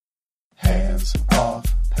Hands off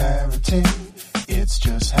parenting. It's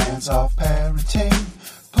just hands off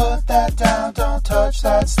parenting. Put that down, don't touch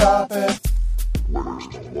that, stop it. Where's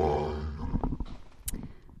the line?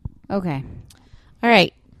 Okay. All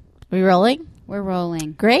right. We rolling? We're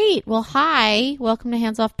rolling. Great. Well, hi. Welcome to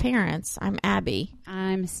Hands Off Parents. I'm Abby.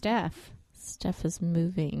 I'm Steph. Steph is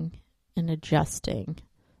moving and adjusting.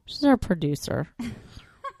 She's our producer.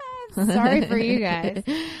 Sorry for you guys.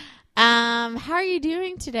 How are you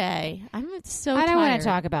doing today? I'm so tired. I don't want to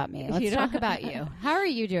talk about me. You Let's don't- talk about you. How are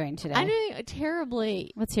you doing today? I'm doing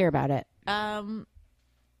terribly. Let's hear about it. I'm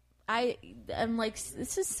like,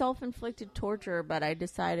 this is self-inflicted torture, but I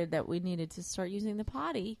decided that we needed to start using the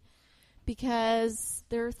potty because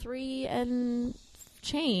they're 3 and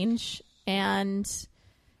change, and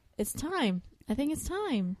it's time. I think it's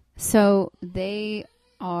time. So they're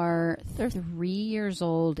 3 years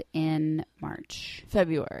old in March.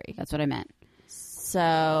 February. That's what I meant.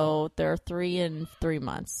 So they're 3 and 3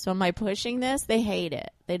 months. So am I pushing this? They hate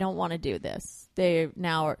it. They don't want to do this. It's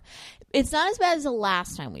not as bad as the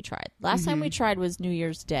last time we tried. Last time we tried was New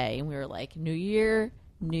Year's Day, and we were like, New Year,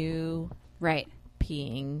 new Right.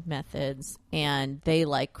 peeing methods, and they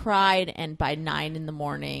like cried, and by 9 in the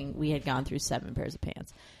morning we had gone through 7 pairs of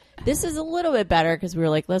pants. This is a little bit better because we were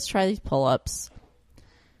like, let's try these pull-ups.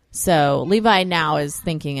 So Levi now is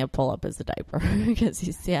thinking of pull-up as a diaper because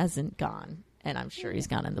he hasn't gone, and I'm sure he's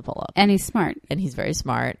gone in the pull-up. And he's smart. And he's very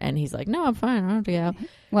smart, and he's like, no, I'm fine, I don't have to go.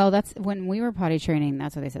 Well, that's when we were potty training.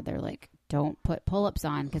 That's what they said. They're like, don't put pull-ups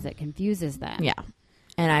on because it confuses them. Yeah.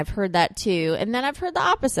 And I've heard that too. And then I've heard the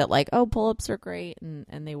opposite, like, oh, pull-ups are great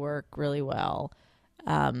and they work really well.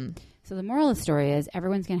 So the moral of the story is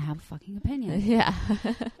everyone's going to have a fucking opinion. Yeah.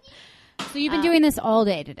 So you've been doing this all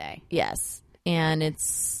day today. Yes. And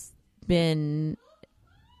it's been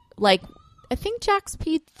like, I think Jack's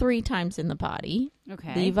peed 3 times in the potty.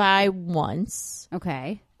 Okay. Levi once.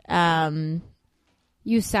 Okay.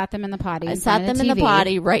 You sat them in the potty. I in sat front of them in the TV.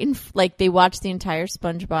 potty right in, like, they watched the entire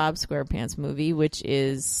SpongeBob SquarePants movie, which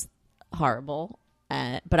is horrible.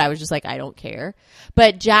 But I was just like, I don't care.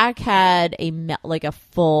 But Jack had a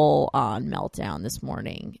full-on meltdown this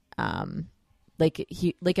morning.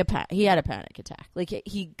 He had a panic attack. Like,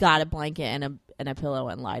 he got a blanket and a pillow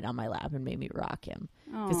and lied on my lap and made me rock him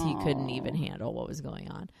because he couldn't even handle what was going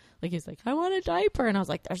on. Like, he's like, I want a diaper, and I was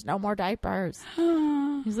like, there's no more diapers.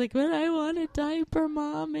 He's like, but I want a diaper,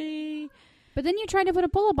 mommy. But then you tried to put a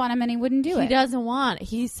pull-up on him and he wouldn't do it. He doesn't want.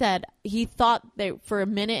 He said he thought for a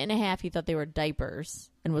minute and a half he thought they were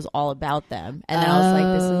diapers and was all about them. And then I was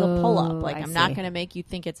like, this is a pull-up. Like, I'm not going to make you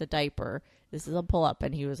think it's a diaper. This is a pull-up.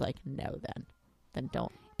 And he was like, no, then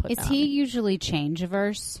don't put. Is that he on me. usually change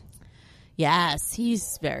averse? Yes,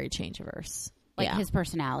 he's very change averse. Like yeah. his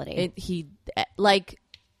personality.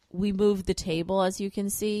 We moved the table, as you can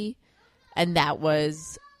see, and that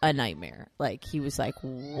was a nightmare. Like, he was like,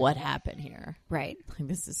 what happened here? Right. Like,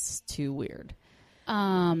 this is too weird.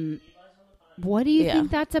 What do you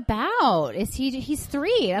think that's about? He's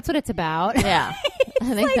 3. That's what it's about. Yeah.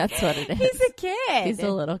 I think that's what it is. He's a kid. He's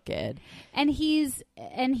a little kid. And he's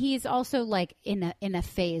also like in a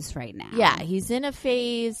phase right now. Yeah, he's in a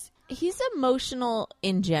phase. He's emotional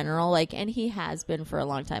in general, like, and he has been for a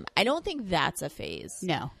long time. I don't think that's a phase.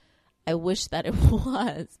 No. I wish that it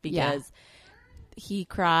was, because he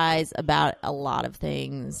cries about a lot of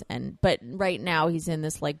things, but right now he's in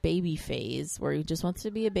this like baby phase where he just wants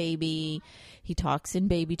to be a baby. He talks in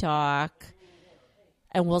baby talk,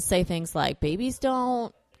 and we'll say things like, babies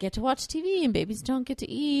don't get to watch TV and babies don't get to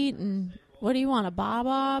eat, and what do you want, a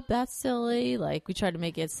baba? That's silly. Like, we tried to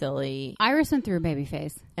make it silly. Iris went through a baby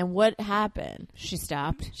phase. And what happened? She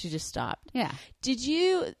stopped. She just stopped. Yeah. Did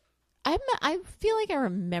you? I feel like I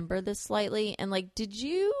remember this slightly. And like, do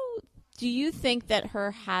you think that her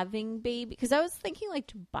having baby? Because I was thinking like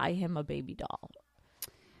to buy him a baby doll.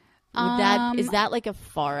 Is that like a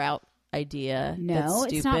far out idea? No,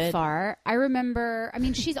 That's it's stupid? not far. I remember. I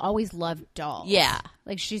mean, she's always loved dolls. Yeah.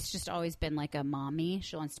 Like, she's just always been like a mommy.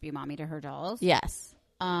 She wants to be a mommy to her dolls. Yes.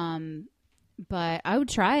 But I would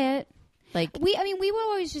try it. Like, we will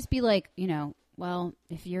always just be like, well,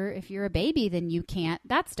 if you're a baby, then you can't.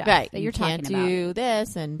 That stuff right. that you're can't talking about. do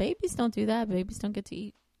this, and babies don't do that. Babies don't get to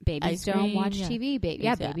eat. Babies ice don't cream, watch yeah. TV.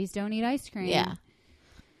 Babies don't eat ice cream. Yeah.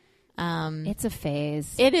 It's a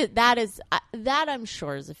phase. It is. That I'm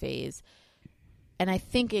sure is a phase, and I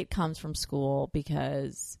think it comes from school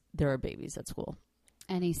because there are babies at school.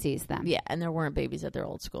 And he sees them. Yeah, and there weren't babies at their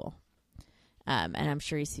old school. And I'm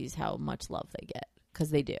sure he sees how much love they get, because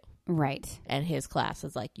they do. Right. And his class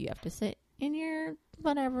is like, you have to sit in your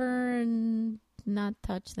whatever and not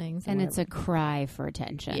touch things. And it's a cry for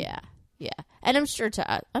attention. Yeah. Yeah. And I'm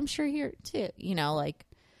sure here too, you know, like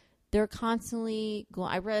they're constantly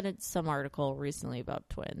going. I read some article recently about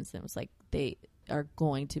twins, and it was like they are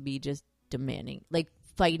going to be just demanding, like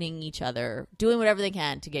fighting each other, doing whatever they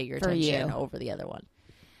can to get your attention over the other one.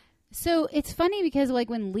 So it's funny because like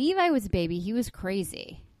when Levi was a baby, he was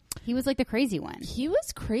crazy. He was like the crazy one. He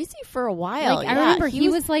was crazy for a while. Like, I remember he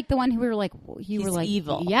was like the one who we were like, he's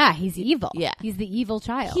evil. Yeah, he's evil. Yeah. He's the evil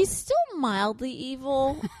child. He's still mildly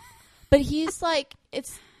evil, but he's like,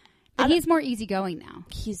 but he's more easygoing now.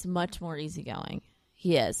 He's much more easygoing.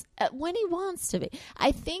 He is. When he wants to be.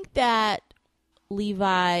 I think that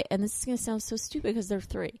Levi, and this is going to sound so stupid because they're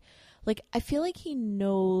 3, like, I feel like he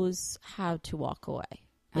knows how to walk away.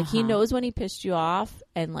 Like, he knows when he pissed you off,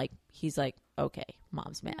 and, like, he's like, okay,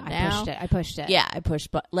 mom's mad now. I pushed it. Yeah, I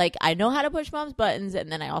pushed, but like, I know how to push mom's buttons, and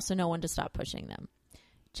then I also know when to stop pushing them.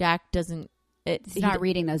 Jack doesn't. He's not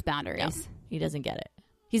reading those boundaries. No, he doesn't get it.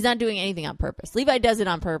 He's not doing anything on purpose. Levi does it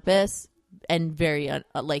on purpose, and very,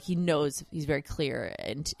 like, he knows, he's very clear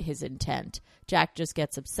in his intent. Jack just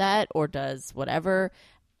gets upset or does whatever,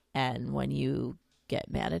 and when you get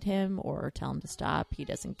mad at him or tell him to stop, he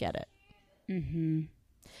doesn't get it. Mm-hmm.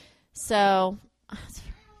 So, it's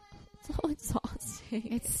so exhausting.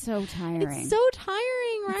 It's so tiring. It's so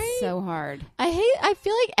tiring, right? It's so hard. I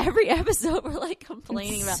feel like every episode we're like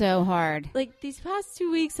complaining about. So hard. Like these past 2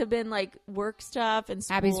 weeks have been like work stuff and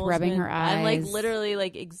Abby's rubbing her eyes. I'm like literally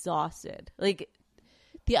like exhausted. Like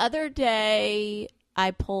the other day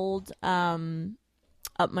I pulled up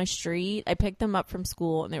my street. I picked them up from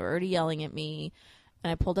school and they were already yelling at me.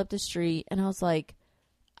 And I pulled up the street and I was like,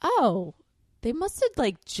 oh, they must have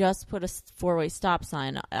like just put a 4-way stop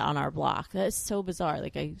sign on our block. That is so bizarre.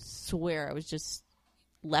 Like I swear I was just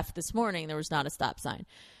left this morning. There was not a stop sign.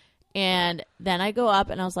 And then I go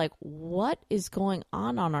up and I was like, what is going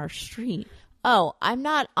on our street? Oh, I'm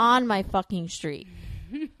not on my fucking street.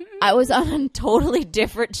 I was on a totally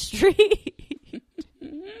different street.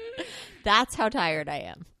 That's how tired I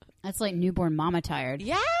am. That's like newborn mama tired.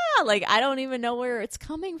 Yeah, like I don't even know where it's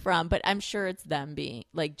coming from, but I'm sure it's them being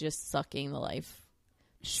like just sucking the life.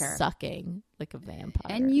 Sure. Sucking like a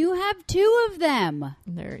vampire. And you have 2 of them.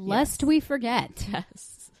 Lest we forget.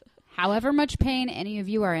 Yes. However much pain any of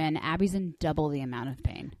you are in, Abby's in double the amount of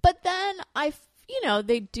pain. But then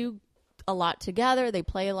they do a lot together. They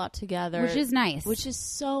play a lot together. Which is nice. Which is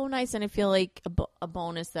so nice. And I feel like a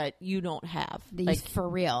bonus that you don't have. Like, for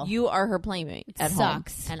real. You are her playmate at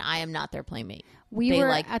sucks. home. And I am not their playmate. We were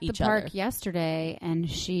at the park yesterday, and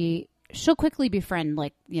she'll quickly befriend,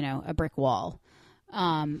 like, you know, a brick wall.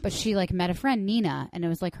 But she, like, met a friend, Nina, and it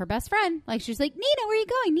was, like, her best friend. Like, she was like, Nina, where are you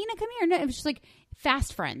going? Nina, come here. And it was just, like,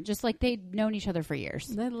 fast friend. Just, like, they'd known each other for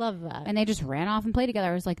years. I love that. And they just ran off and played together.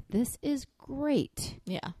 I was like, this is great.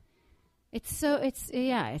 Yeah. It's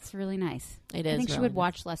really nice. It is. I think really she would nice.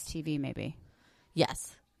 watch less TV, maybe.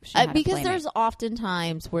 Yes. She had a Because playmate. there's often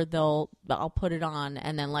times where I'll put it on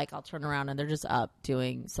and then like I'll turn around and they're just up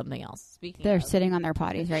doing something else. They're sitting on their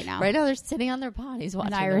potties right now. Right now they're sitting on their potties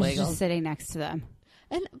watching and Iris the is Wiggles. just sitting next to them.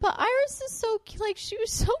 But Iris is so like she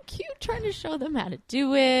was so cute trying to show them how to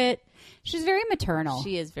do it. She's very maternal.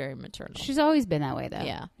 She is very maternal. She's always been that way, though.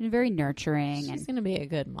 Yeah. And very nurturing. She's going to be a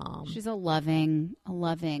good mom. She's a loving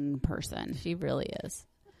person. She really is.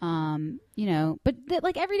 You know, but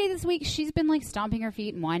like every day this week, she's been like stomping her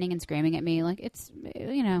feet and whining and screaming at me. Like it's,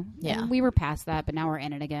 you know, yeah. We were past that, but now we're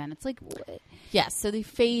in it again. It's like, yes. So the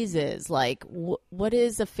phases, like what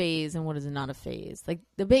is a phase and what is not a phase? Like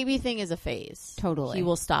the baby thing is a phase. Totally. He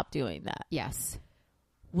will stop doing that. Yes.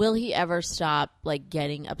 Will he ever stop like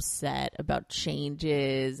getting upset about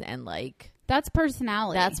changes and like that's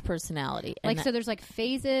personality. That's personality. Like so there's like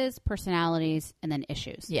phases, personalities, and then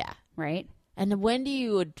issues. Yeah. Right? And when do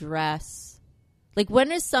you address like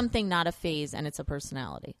when is something not a phase and it's a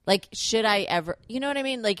personality? Like should I ever, you know what I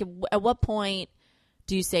mean? Like at what point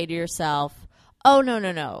do you say to yourself, "Oh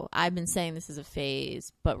no, I've been saying this is a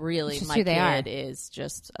phase, but really my kid is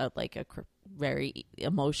just a very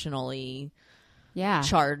emotionally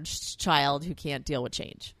charged child who can't deal with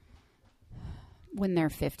change." When they're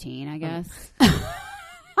 15, I guess.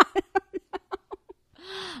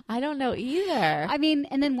 I don't know either. I mean,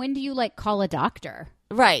 and then when do you like call a doctor?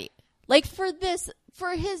 Right. Like for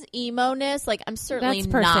his emo-ness, like I'm certainly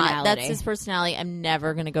not. That's his personality. I'm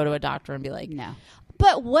never going to go to a doctor and be like, no.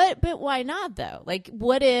 But why not though? Like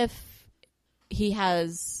what if he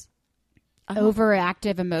has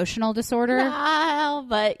overactive emotional disorder? No,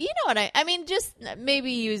 but you know what I mean, just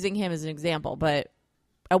maybe using him as an example, but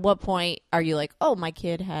at what point are you like, oh, my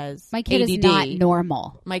kid is ADD. Not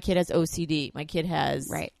normal. My kid has OCD. My kid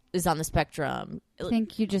is on the spectrum. I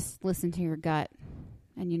think you just listen to your gut.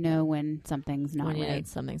 and you know when something's not right.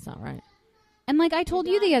 Something's not right. And like I told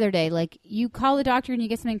you the other day, like you call the doctor and you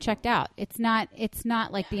get something checked out. It's not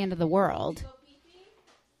like the end of the world.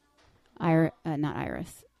 Not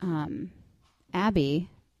Iris. Abby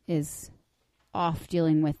is off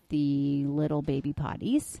dealing with the little baby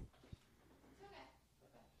potties.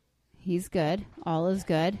 He's good. All is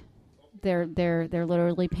good. They're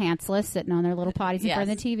literally pantsless, sitting on their little potties in front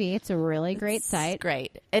of the TV. It's a really great sight.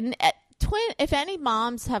 Great. And if any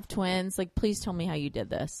moms have twins, like please tell me how you did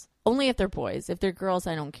this. Only if they're boys. If they're girls,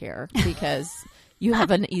 I don't care because you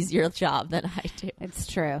have an easier job than I do. It's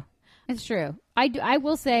true. It's true. I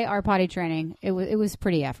will say our potty training, it was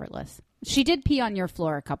pretty effortless. She did pee on your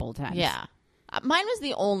floor a couple of times. Yeah. Mine was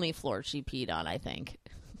the only floor she peed on, I think.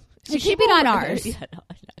 She peed on ours. Yeah,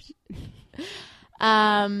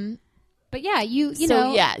 no, but yeah, you so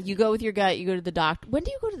know. Yeah, you go with your gut, you go to the doctor. When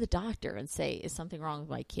do you go to the doctor and say, is something wrong with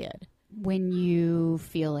my kid? When you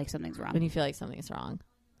feel like something's wrong. When you feel like something's wrong.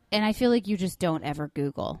 And I feel like you just don't ever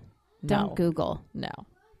Google. Don't Google. No.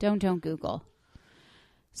 Don't Google.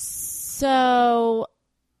 So,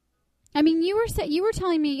 I mean, you were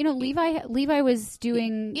telling me, you know, Levi was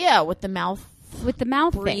doing with the mouth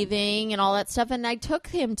breathing thing. and all that stuff, and I took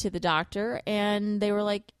him to the doctor, and they were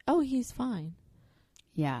like, "Oh, he's fine."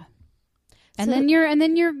 Yeah. And then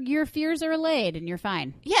your fears are allayed and you're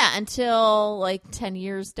fine. Yeah, until like 10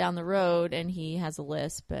 years down the road and he has a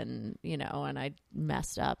lisp and, you know, and I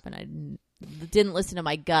messed up and I didn't listen to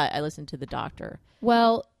my gut. I listened to the doctor.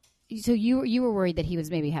 Well, so you were worried that he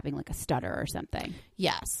was maybe having like a stutter or something.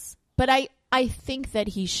 Yes. But I think that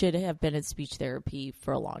he should have been in speech therapy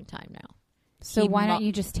for a long time now. So why don't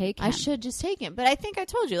you just take him? I should just take him. But I think I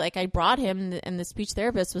told you, like I brought him and the speech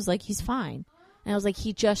therapist was like, he's fine. And I was like,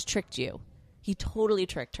 he just tricked you. He totally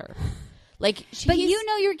tricked her. Like, but you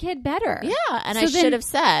know your kid better. Yeah, and so I should have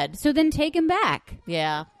said. So then take him back.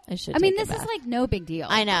 Yeah, I should. I mean, this is like no big deal.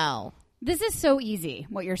 I know. This is so easy.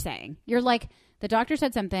 What you're saying, you're like the doctor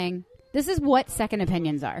said something. This is what second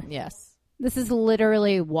opinions are. Yes. This is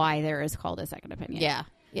literally why there is called a second opinion. Yeah.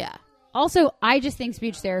 Yeah. Also, I just think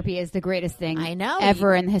speech therapy is the greatest thing I know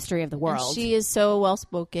ever in the history of the world. And she is so well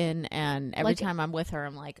spoken, and every time I'm with her,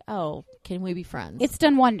 I'm like, "Oh, can we be friends?" It's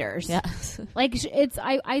done wonders. Yeah, like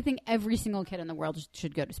I think every single kid in the world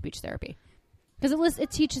should go to speech therapy because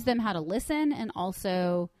it teaches them how to listen and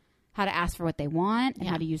also how to ask for what they want and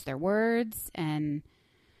how to use their words and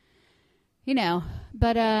you know.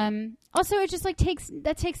 But also, it just like takes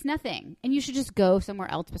nothing, and you should just go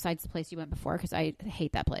somewhere else besides the place you went before because I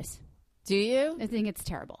hate that place. Do you? I think it's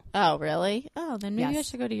terrible. Oh, really? Oh, then maybe I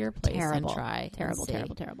should go to your place and try.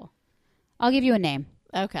 Terrible. I'll give you a name.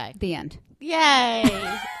 Okay. The end. Yay.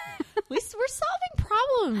 We're solving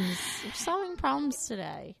problems. We're solving problems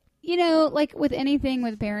today. You know, like with anything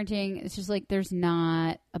with parenting, it's just like there's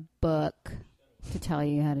not a book to tell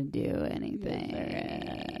you how to do anything.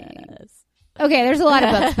 Okay, there's a lot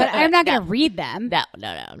of books, but I'm not going to read them. No,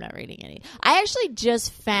 I'm not reading any. I actually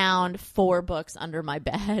just found 4 books under my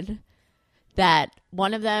bed. That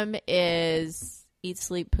one of them is Eat,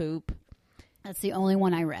 Sleep, Poop. That's the only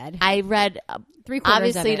one I read. I read 3/4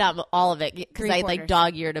 obviously of it. Not all of it because I like 3/4.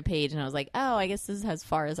 dog-eared a page and I was like, oh, I guess this is as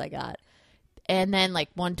far as I got. And then like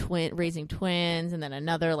one raising twins and then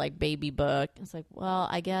another like baby book. I was like, well,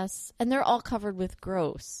 I guess. And they're all covered with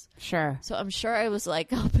gross. Sure. So I'm sure I was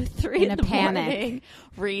like up at 3 in the panic. morning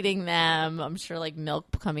reading them. I'm sure like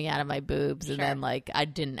milk coming out of my boobs. Sure. And then like I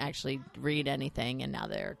didn't actually read anything and now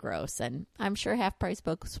they're gross. And I'm sure half price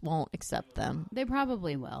books won't accept them. They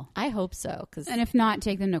probably will. I hope so. And if not,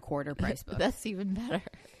 take them to quarter price books. That's even better.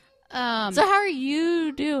 So how are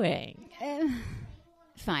you doing?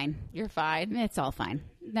 Fine. You're fine. It's all fine.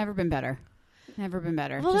 Never been better. Well,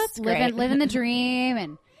 just that's great. living the dream,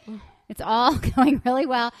 and it's all going really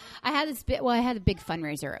well. I had a big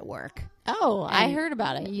fundraiser at work. Oh, I heard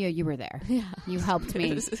about it. You were there. Yeah. You helped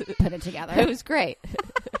me put it together. It was great.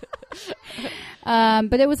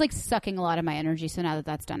 But it was like sucking a lot of my energy. So now that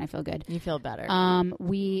that's done, I feel good. You feel better.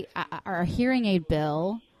 Our hearing aid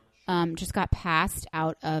bill just got passed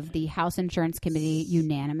out of the House Insurance Committee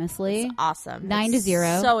unanimously. That's awesome.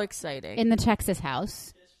 9-0. So exciting. In the Texas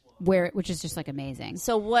House, which is just like amazing.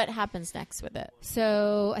 So what happens next with it?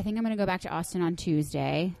 So I think I'm going to go back to Austin on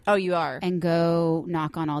Tuesday. Oh, you are? And go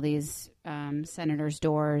knock on all these senators'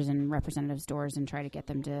 doors and representatives' doors and try to get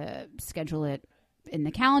them to schedule it in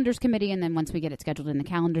the calendars committee. And then once we get it scheduled in the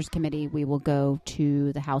calendars committee, we will go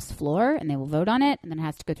to the House floor and they will vote on it. And then it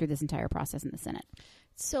has to go through this entire process in the Senate.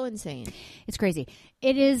 So insane. It's crazy.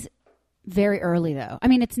 It is very early, though. I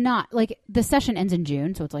mean, it's not like the session ends in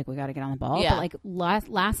June, so it's like we got to get on the ball. Yeah. But like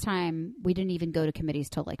last time, we didn't even go to committees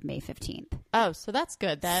till like May 15th. Oh, so that's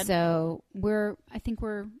good then. So you're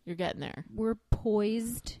getting there. We're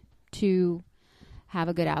poised to have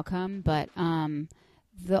a good outcome, but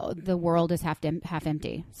the world is half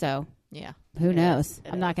empty. So yeah, who knows?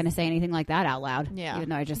 It I'm not is. going to say anything like that out loud. Yeah. Even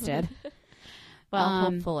though I just did. Well,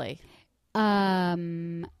 hopefully.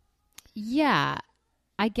 Yeah,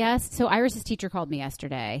 I guess. So Iris's teacher called me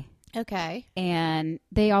yesterday, Okay. and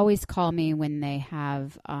they always call me when they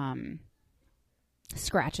have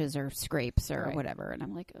scratches or scrapes or Right. whatever. And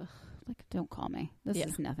I'm like, ugh, like, don't call me. This Yeah.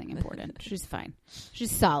 is nothing important. She's fine.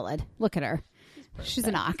 She's solid. Look at her. She's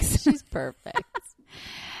an ox. She's perfect.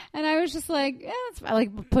 And I was just like, it's fine. I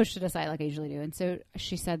like pushed it aside like I usually do. And so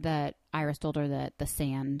she said that Iris told her that the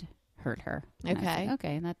sand hurt her. And I was Okay. like,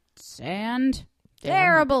 okay. And that sand, Damn.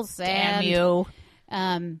 terrible sand. Damn you.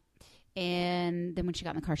 And then when she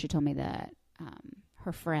got in the car, she told me that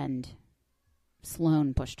her friend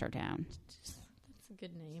Sloan pushed her down. That's a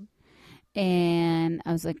good name. And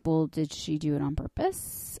I was like, well, did she do it on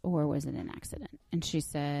purpose or was it an accident? And she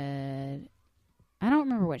said, I don't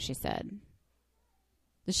remember what she said.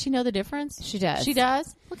 Does she know the difference? She does. She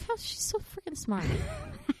does? Look how she's so freaking smart.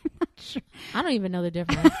 I don't even know the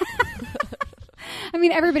difference. I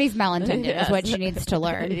mean, everybody's malintented Yes. is what she needs to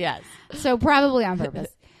learn. Yes. So probably on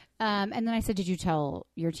purpose. And then I said, did you tell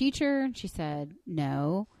your teacher? And she said,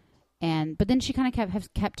 no. But then she kind of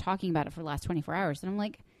kept talking about it for the last 24 hours. And I'm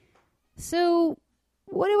like, so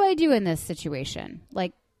what do I do in this situation?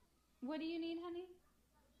 Like, what do you need, honey?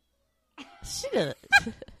 She does.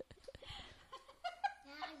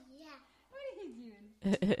 What are you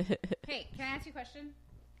doing? Hey, can I ask you a question?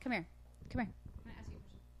 Come here. Can I ask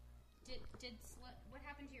you a question? What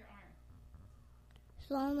happened to your arm?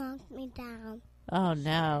 Sloan knocked me down. Oh,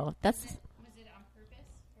 no. Was it on purpose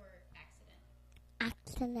or accident?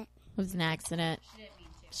 Accident. It was an accident. She didn't mean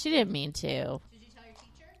to. She didn't mean to. Did you tell your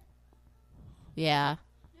teacher? Yeah.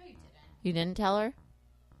 No, you didn't. You didn't tell her?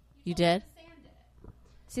 You did? Sam did it.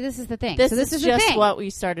 See, this is the thing. This so this is is the just thing. what we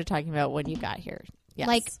started talking about when you got here. Yes.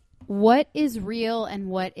 Like, what is real and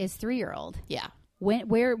what is 3-year-old? yeah.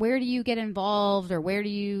 Where do you get involved, or where do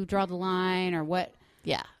you draw the line, or what?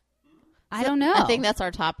 Yeah. I don't know. I think that's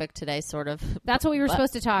our topic today, sort of. that's what we were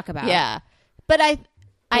supposed to talk about. Yeah. But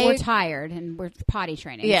But we're tired and we're potty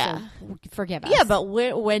training. Yeah. So forgive us. Yeah, but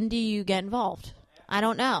when do you get involved? I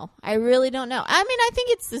don't know. I really don't know. I mean, I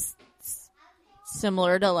think it's this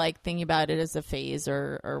similar to like thinking about it as a phase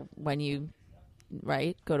or when you,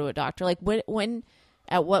 right, go to a doctor. Like when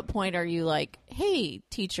at what point are you like, hey,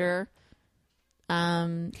 teacher,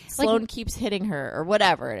 Sloan keeps hitting her or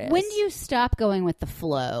whatever it is. when do you stop going with the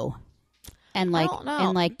flow and I don't know.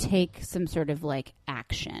 and like take some sort of like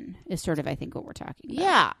action is sort of, I think, what we're talking about.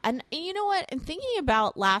 Yeah. And you know what? And thinking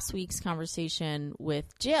about last week's conversation with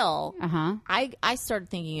Jill, Uh-huh. I started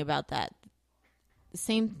thinking about that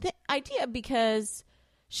same idea because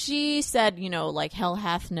she said, you know, like hell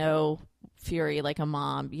hath no fury like a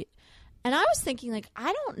mom. And I was thinking, like,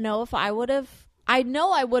 I don't know if I would have, I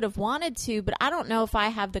know I would have wanted to, but I don't know if I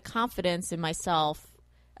have the confidence in myself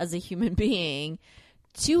as a human being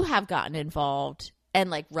to have gotten involved and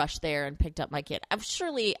like rushed there and picked up my kid.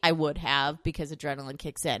 Surely I would have because adrenaline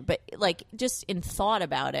kicks in. But like just in thought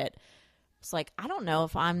about it, it's like, I don't know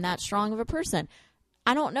if I'm that strong of a person.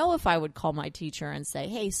 I don't know if I would call my teacher and say,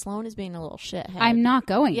 hey, Sloan is being a little shithead. I'm not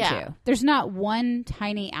going Yeah. to. There's not one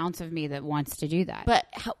tiny ounce of me that wants to do that. But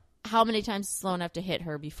how many times does Sloan have to hit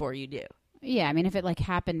her before you do? yeah, I mean, if it like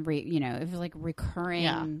happened, if it was like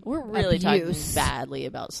recurring, We're really talking abuse. badly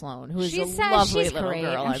about Sloan, who is She a says lovely she's little great.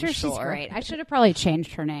 girl. I'm sure she's great. I should have probably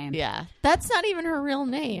changed her name. Yeah, that's not even her real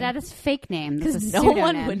name. That is fake name. That's because a no pseudonym.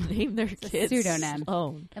 one would name their kids pseudonym.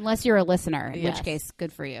 Sloan. Unless you're a listener, in Yes. which case,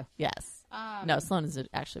 good for you. Yes. No, Sloan is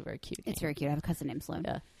actually very cute. It's very cute. I have a cousin named Sloan.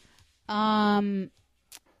 Yeah.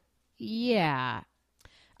 Yeah.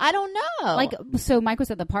 I don't know. Like, so Mike was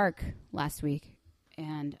at the park last week,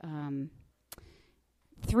 and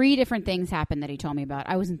 3 different things happened that he told me about.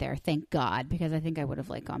 I wasn't there, thank God, because I think I would have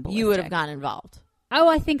like gone ballistic. you would have gotten involved. Oh,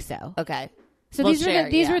 I think so. Okay. So Well, these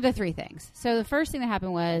yeah. were the 3 things. So the first thing that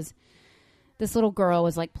happened was this little girl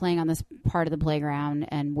was like playing on this part of the playground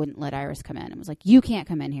and wouldn't let Iris come in. And was like, you can't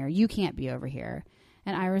come in here. You can't be over here.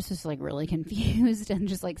 And Iris was like really confused and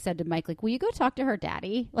just like said to Mike, like, will you go talk to her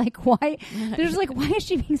daddy? Like, why? They're just like, why is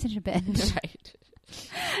she being such a bitch? Right.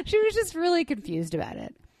 She was just really confused about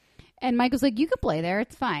it. And Mike was like, you can play there.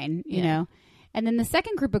 It's fine, you know. And then the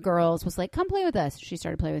second group of girls was like, come play with us. She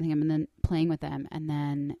started playing with him and then playing with them. And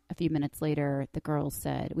then a few minutes later, the girls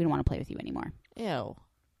said, we don't want to play with you anymore. Ew.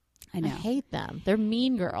 I know. I hate them. They're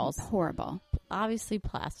mean girls. Horrible. Obviously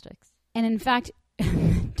plastics. And in fact,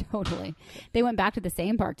 totally. They went back to the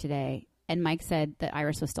same park today, and Mike said that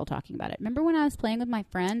Iris was still talking about it. Remember when I was playing with my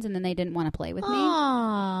friends and then they didn't want to play with me?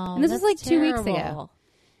 Oh, And this was like terrible. 2 weeks ago.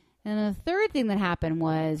 And then the third thing that happened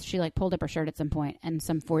was she like pulled up her shirt at some point, and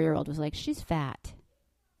some 4-year-old was like, she's fat.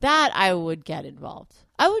 That I would get involved.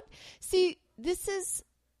 I would see. This is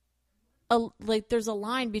there's a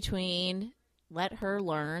line between let her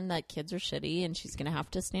learn that kids are shitty and she's going to have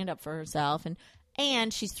to stand up for herself,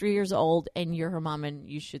 and she's 3 years old and you're her mom and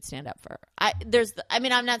you should stand up for her.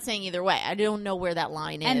 I'm not saying either way. I don't know where that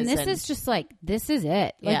line is. And this is just like, this is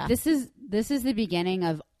it. Like, Yeah. this is the beginning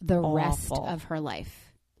of the rest Awful. of her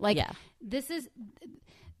life. Like, Yeah. this is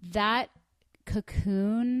that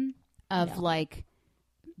cocoon of like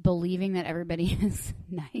believing that everybody is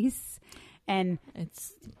nice and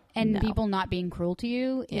No. people not being cruel to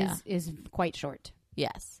you Yeah. is quite short.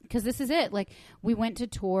 Yes. Because this is it. Like, we went to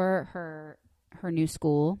tour her new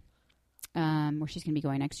school, where she's going to be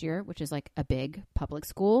going next year, which is like a big public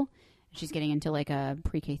school. She's getting into like a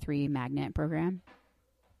pre-K3 magnet program.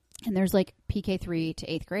 And there's like PK3 to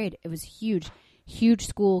 8th grade. It was huge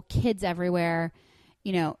school, kids everywhere.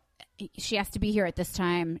 You know, she has to be here at this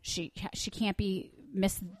time. She can't be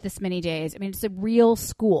missed this many days. I mean, it's a real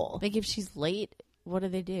school. Like if she's late, what do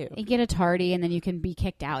they do? You get a tardy, and then you can be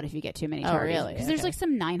kicked out if you get too many tardies. Oh, really? Because there's Okay. like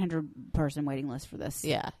some 900 person waiting list for this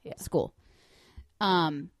Yeah. school.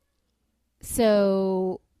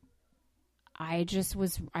 So I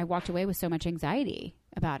walked away with so much anxiety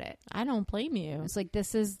about it. I don't blame you. It's like,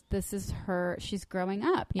 this is her, she's growing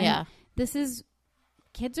up. Yeah. And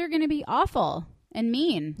kids are going to be awful and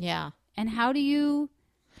mean. Yeah. And how do you...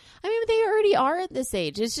 I mean, they already are at this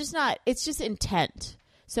age. It's just intent.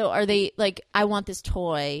 So are they like, I want this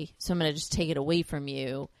toy, so I'm going to just take it away from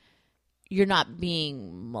you. You're not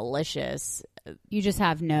being malicious. You just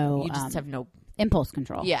have no... You just have no... impulse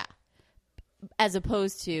control. Yeah. As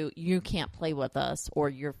opposed to, you can't play with us or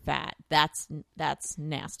you're fat. That's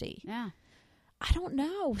nasty. Yeah. I don't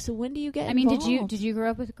know. So when do you get I mean, involved? did you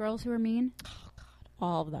grow up with girls who were mean? Oh, God.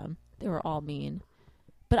 All of them. They were all mean.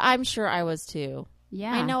 But I'm sure I was too.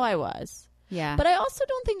 Yeah. I know I was. Yeah. But I also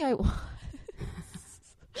don't think I was.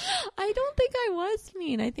 I don't think I was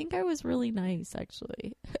mean. I think I was really nice,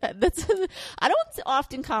 actually. I don't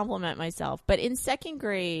often compliment myself, but in second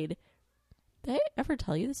grade, did I ever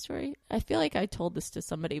tell you this story? I feel like I told this to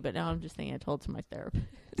somebody, but now I'm just thinking I told it to my therapist.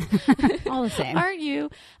 All the same. Aren't you?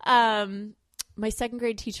 My second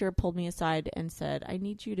grade teacher pulled me aside and said, I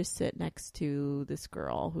need you to sit next to this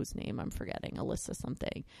girl whose name I'm forgetting, Alyssa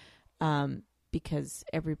something, because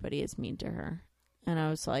everybody is mean to her. And I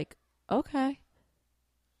was like, okay.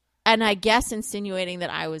 And I guess insinuating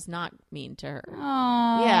that I was not mean to her.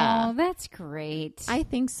 Oh, Yeah. that's great. I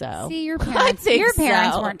think so. See, your I parents, think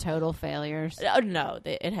so. weren't total failures. Oh, no,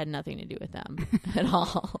 it had nothing to do with them at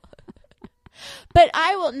all. But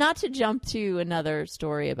I will, not to jump to another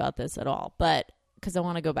story about this at all, but because I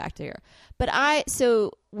want to go back to here. But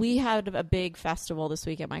so we had a big festival this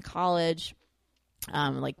week at my college.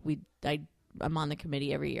 I'm on the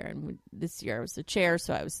committee every year, and this year I was the chair,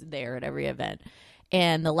 so I was there at every event.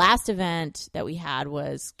 And the last event that we had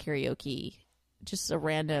was karaoke, just a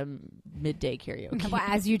random midday karaoke. Well,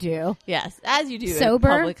 as you do. Yes, as you do.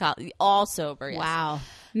 Sober? In public all sober. Yes. Wow.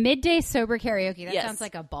 Midday sober karaoke. That Yes. sounds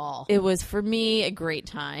like a ball. It was, for me, a great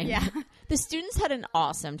time. Yeah. The students had an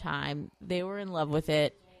awesome time. They were in love with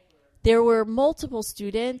it. There were multiple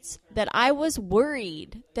students that I was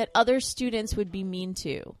worried that other students would be mean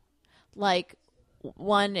to. Like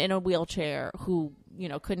one in a wheelchair who,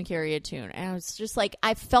 couldn't carry a tune. And I was just like,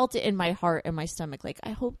 I felt it in my heart and my stomach. Like,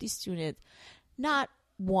 I hope these students, not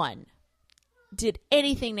one, did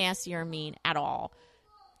anything nasty or mean at all.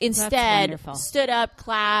 Instead, stood up,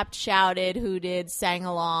 clapped, shouted, hooted, sang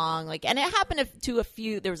along. And it happened to a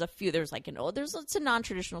few. It's a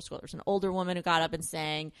non-traditional school. There's an older woman who got up and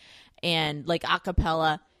sang, and a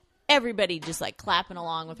cappella. Everybody just clapping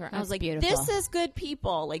along with her. I was like, beautiful. This is good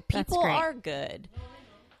people. People are good.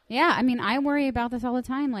 Yeah, I mean, I worry about this all the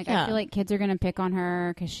time. I Yeah. feel like kids are going to pick on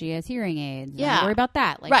her because she has hearing aids. Yeah. I worry about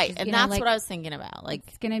that. Right, and that's what I was thinking about.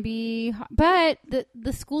 It's going to be... But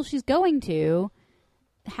the school she's going to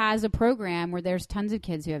has a program where there's tons of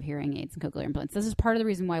kids who have hearing aids and cochlear implants. This is part of the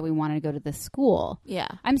reason why we wanted to go to this school. Yeah.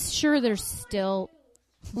 I'm sure there's still...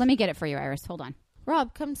 Let me get it for you, Iris. Hold on.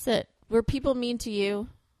 Rob, come sit. Were people mean to you?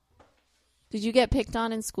 Did you get picked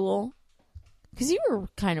on in school? Because you were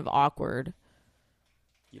kind of awkward.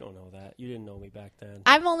 You don't know that. You didn't know me back then.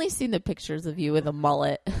 I've only seen the pictures of you with a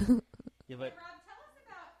mullet. Yeah, but Rob, tell us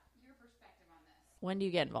about your perspective on this. When do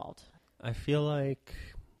you get involved? I feel like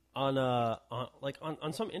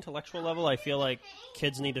on some intellectual level, I feel like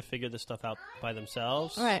kids need to figure this stuff out by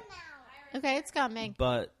themselves. All right. Okay, it's coming.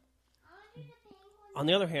 But on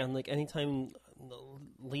the other hand, like anytime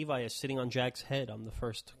Levi is sitting on Jack's head, I'm the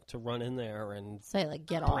first to run in there and Say, like,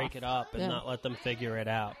 get off. break it up and not let them figure it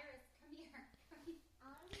out.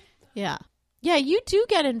 Yeah. Yeah, you do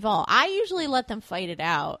get involved. I usually let them fight it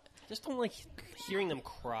out. I just don't like hearing them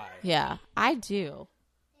cry. Yeah, I do.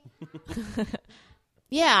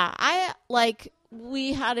 Yeah,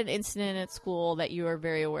 we had an incident at school that you were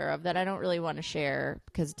very aware of that I don't really want to share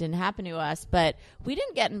because it didn't happen to us, but we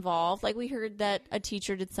didn't get involved. Like, we heard that a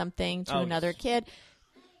teacher did something to another kid,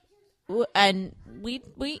 and we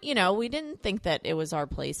didn't think that it was our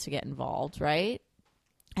place to get involved, right?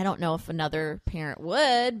 I don't know if another parent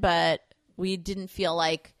would, but we didn't feel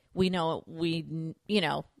like it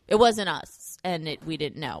wasn't us, and we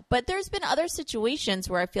didn't know. But there's been other situations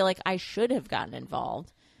where I feel like I should have gotten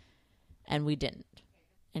involved, and we didn't.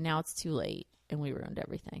 And now it's too late, and we ruined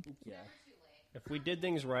everything. Yeah. If we did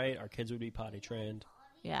things right, our kids would be potty trained.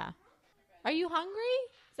 Yeah. Are you hungry?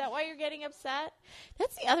 Is that why you're getting upset?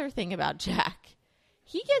 That's the other thing about Jack.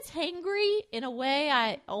 He gets hangry in a way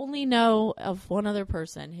I only know of one other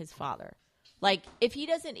person, his father. Like, if he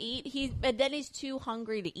doesn't eat, then he's too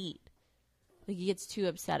hungry to eat. Like, he gets too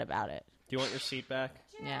upset about it. Do you want your seat back?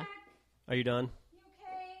 Yeah. Are you done?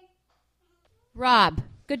 Rob.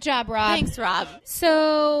 Good job, Rob. Thanks, Rob.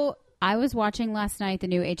 So I was watching last night the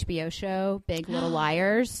new HBO show, Big Little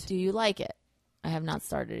Liars. Do you like it? I have not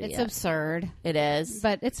started it It's yet. absurd, It is.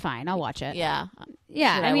 but it's fine. I'll watch it. Yeah.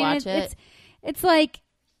 Yeah. Should I mean, watch it? It's like,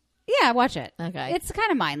 yeah, watch it. Okay. It's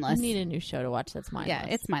kind of I mindless. need a new show to watch that's mindless.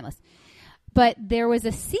 Yeah, it's mindless. But there was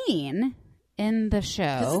a scene in the show.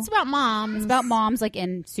 Because it's about moms. It's about moms, like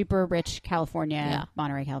in super rich California,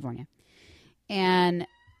 Monterey, California. And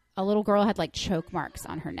a little girl had like choke marks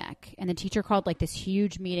on her neck. And the teacher called like this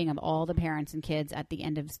huge meeting of all the parents and kids at the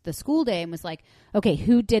end of the school day and was like, okay,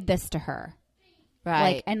 who did this to her?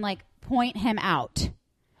 Right. And point him out.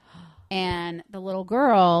 And the little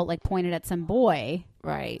girl like pointed at some boy.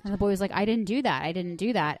 Right. And the boy was like, I didn't do that. I didn't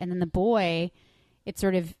do that. And then the boy, it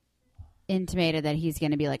sort of intimated that he's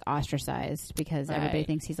going to be like ostracized because everybody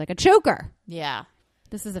thinks he's like a choker. Yeah.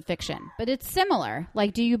 This is a fiction, but it's similar.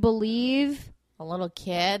 Like, do you believe A little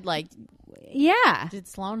kid, like, yeah. did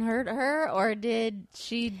Sloan hurt her or did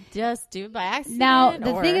she just do it by accident? Now,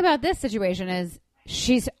 the thing about this situation is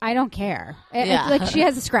I don't care. Yeah. Like, she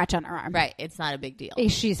has a scratch on her arm. Right. It's not a big deal.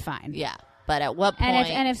 She's fine. Yeah. But at what point?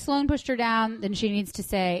 And if Sloan pushed her down, then she needs to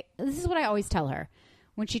say, this is what I always tell her.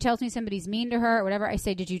 When she tells me somebody's mean to her or whatever, I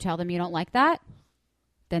say, did you tell them you don't like that?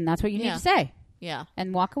 Then that's what you need to say. Yeah.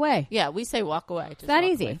 And walk away. Yeah, we say walk away. Just It's that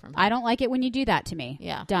walk easy. away from her. I don't like it when you do that to me.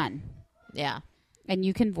 Yeah. Done. Yeah. And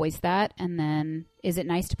you can voice that. And then, is it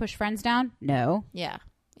nice to push friends down? No. Yeah.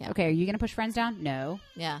 Yeah. Okay, are you going to push friends down? No.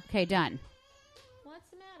 Yeah. Okay, done. What's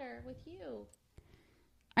the matter with you?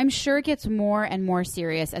 I'm sure it gets more and more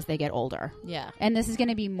serious as they get older. Yeah. And this is going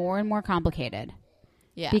to be more and more complicated.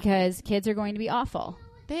 Yeah. Because kids are going to be awful.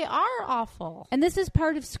 They are awful. And this is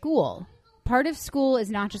part of school. Part of school is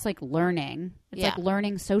not just like learning. It's like Yeah.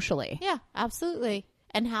 learning socially. Yeah, absolutely.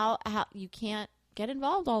 And how you can't get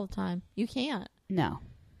involved all the time. You can't. No.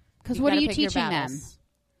 Because You what are gotta you pick your teaching them? battles.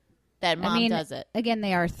 That mom does it. Again,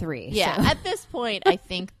 they are 3. Yeah. so- At this point, I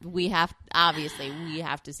think we have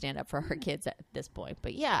to stand up for our kids at this point.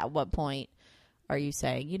 But yeah, at what point are you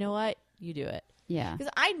saying, you know what? You do it. yeah.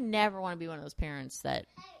 Because I never want to be one of those parents that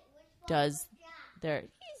does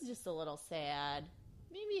he's just a little sad.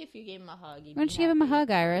 Maybe if you gave him a hug, he'd Why don't be you give him a happy.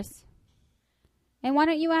 hug, Iris? And why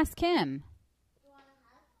don't you ask him?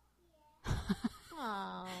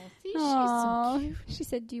 Oh, see, she's so Aw. cute. She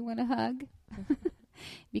said, do you want a hug?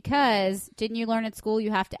 Because didn't you learn at school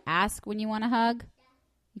you have to ask when you want a hug?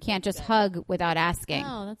 You can't just hug without asking.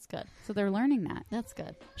 Oh, that's good. So they're learning that. That's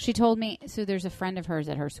good. She told me, so there's a friend of hers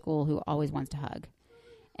at her school who always wants to hug.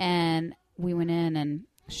 And we went in and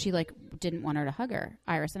she like didn't want her to hug her,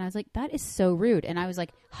 Iris. And I was like, that is so rude. And I was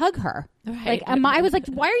like, hug her. Right. Like, I was like,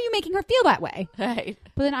 why are you making her feel that way? Right.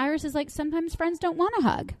 But then Iris is like, sometimes friends don't want a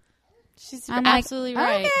hug. She's I'm absolutely like,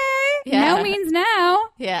 right. okay. Yeah. No means no.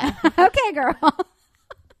 Yeah. Okay, girl.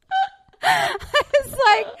 It's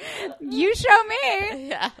like, you show me.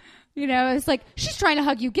 Yeah. You know, it's like, she's trying to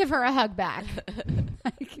hug you. Give her a hug back.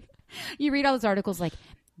 Like, you read all those articles like,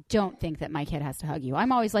 don't think that my kid has to hug you.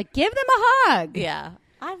 I'm always like, give them a hug. Yeah.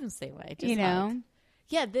 I'm the same way. Just you know? hug.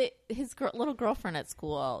 Yeah, his little girlfriend at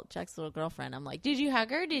school, Jack's little girlfriend, I'm like, did you hug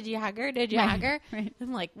her? Did you hug her? Did you Right, hug her? right.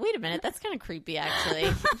 I'm like, wait a minute, that's kind of creepy, actually.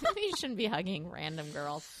 You shouldn't be hugging random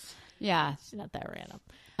girls. Yeah. She's not that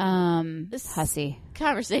random. This Hussy.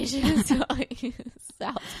 conversation is going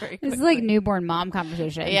south very quickly. This is like newborn mom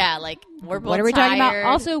conversation. Yeah, like we're both What are we talking about? tired.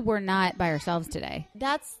 Also, we're not by ourselves today.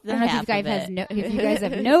 That's the I don't know half if you guys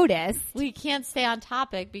have noticed. We can't stay on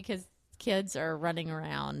topic because kids are running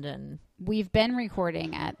around and We've been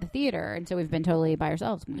recording at the theater, and so we've been totally by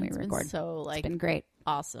ourselves when we it's been record. so like It's been great.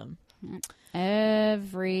 awesome.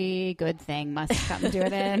 Every good thing must come to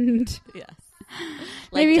an end. Yes.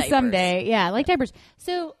 Maybe diapers. someday. Yeah, like diapers.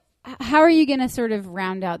 So, how are you going to sort of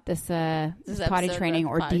round out this potty episode training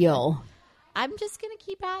of potty ordeal? I'm just going to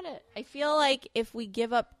keep at it. I feel like if we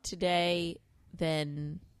give up today,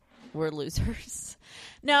 then we're losers.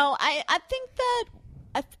 No, I think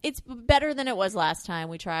that it's better than it was last time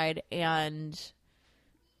we tried, and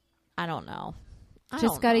I don't know.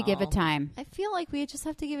 Just got to give it time. I feel like we just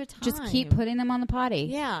have to give it time. Just keep putting them on the potty.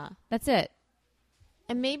 Yeah. That's it.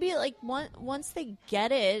 And maybe like once they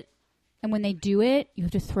get it, And when they do it, you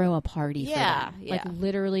have to throw a party Yeah, for them. yeah. Like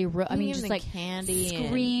literally, I mean, give just them like candy and-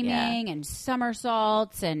 screaming and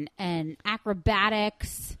somersaults and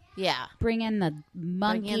acrobatics. yeah. Bring in the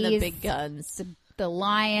monkeys. Bring in the big guns. The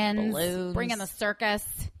lions. Balloons. Bring in the circus.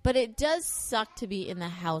 But it does suck to be in the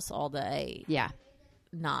house all day, Yeah.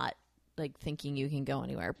 not like thinking you can go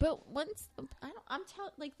anywhere. But once I'm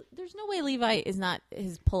telling, like, there's no way Levi is not,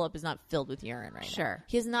 his pull up is not filled with urine right now. Sure.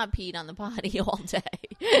 He has not peed on the potty all day.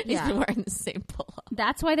 He's Yeah. been wearing the same pull up.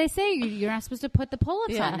 That's why they say you're not supposed to put the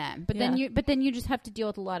pull-ups Yeah. on them. But Yeah. then you just have to deal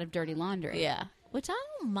with a lot of dirty laundry. Yeah. Which I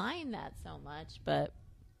don't mind that so much, but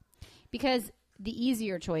Because the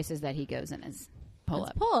easier choice is that he goes in his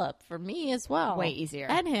pull-up. pull up for me as well. Way easier.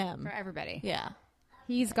 And him. For everybody. Yeah.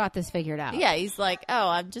 He's got this figured out. Yeah, he's like, oh,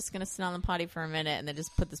 I'm just going to sit on the potty for a minute and then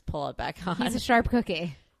just put this pull-up back on. He's a sharp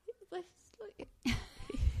cookie.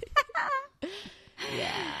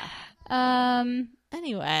 Yeah.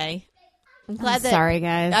 Anyway, I'm glad Sorry,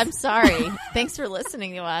 guys. I'm sorry. Thanks for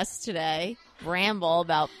listening to us today. Ramble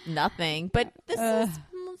about nothing, but this is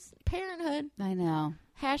parenthood. I know.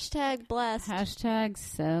 Hashtag blessed. Hashtag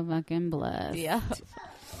so fucking blessed. Yeah.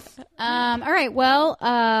 All right.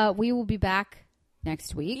 Well, we will be back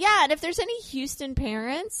next week. Yeah, and if there's any Houston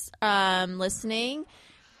parents listening,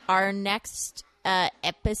 our next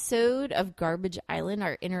episode of Garbage Island,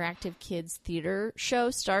 our interactive kids theater show,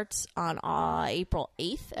 starts on April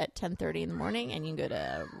 8th at 10:30 in the morning, and you can go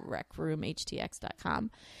to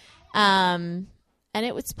recroomhtx.com. And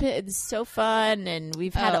it's so fun, and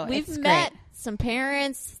we've met great. some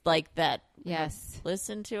parents like that. Yes.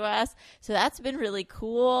 Listen to us, so that's been really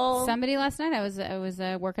cool. Somebody last night, I was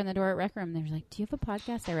working the door at Rec Room. They were like, "Do you have a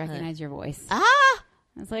podcast? I recognize your voice." Ah, I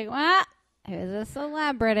was like, "What? Who's a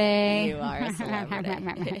celebrity?" you are a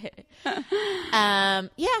celebrity. Yeah,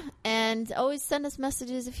 and always send us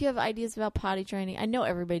messages if you have ideas about potty training. I know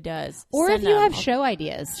everybody does. Or Send if you them. have show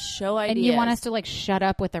ideas. Show ideas, And you want us to like shut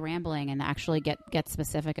up with the rambling and actually get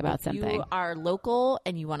specific about something. You are local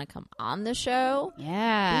and you want to come on the show.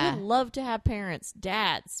 Yeah. We would love to have parents,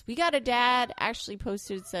 dads. We got a dad actually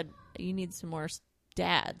posted, said you need some more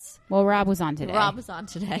dads. Well, Rob was on today. Rob was on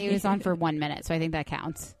today. He was on for 1 minute, so I think that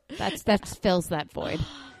counts. That fills that void.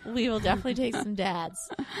 We will definitely take some dads.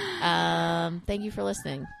 Thank you for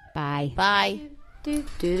listening. Bye. Bye. You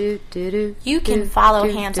can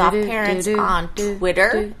follow Hands Off Parents on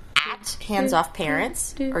Twitter at Hands Off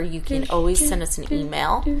Parents, or you can always send us an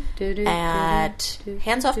email at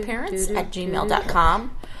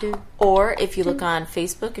handsoffparents@gmail.com. Or if you look on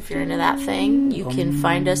Facebook, if you're into that thing, you can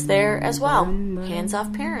find us there as well. Hands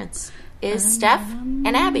Off Parents is Steph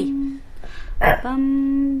and Abby.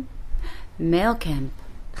 Mail camp.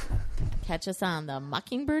 Catch us on the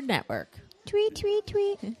Mockingbird Network. Tweet, tweet,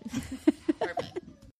 tweet. Perfect.